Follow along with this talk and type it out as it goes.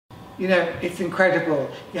you know, it's incredible.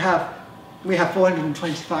 We have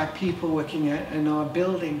 425 people working in our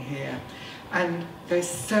building here, and there's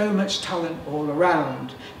so much talent all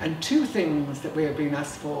around. And two things that we are being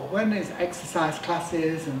asked for. One is exercise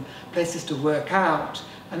classes and places to work out.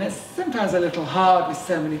 And it's sometimes a little hard with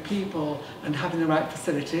so many people and having the right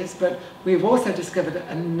facilities, but we've also discovered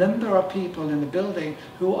a number of people in the building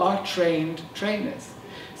who are trained trainers.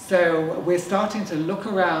 So we're starting to look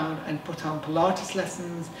around and put on Pilates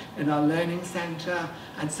lessons in our learning centre.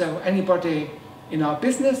 And so anybody in our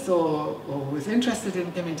business or who's interested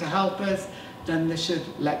in coming to help us, then they should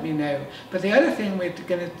let me know. But the other thing we're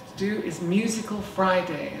going to do is Musical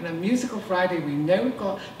Friday. And on Musical Friday, we know we've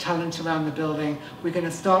got talent around the building. We're going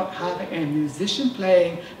to start having a musician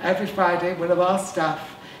playing every Friday, one of our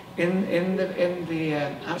staff, in the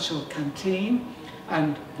actual canteen.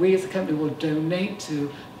 And we as a company will donate to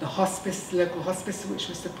the hospice, local hospice which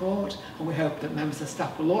we support, and we hope that members of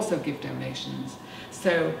staff will also give donations.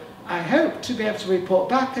 So I hope to be able to report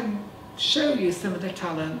back and show you some of the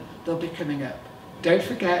talent that'll be coming up. Don't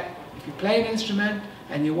forget, if you play an instrument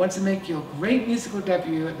and you want to make your great musical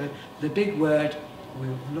debut at the Big Word,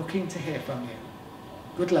 we're looking to hear from you.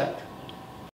 Good luck.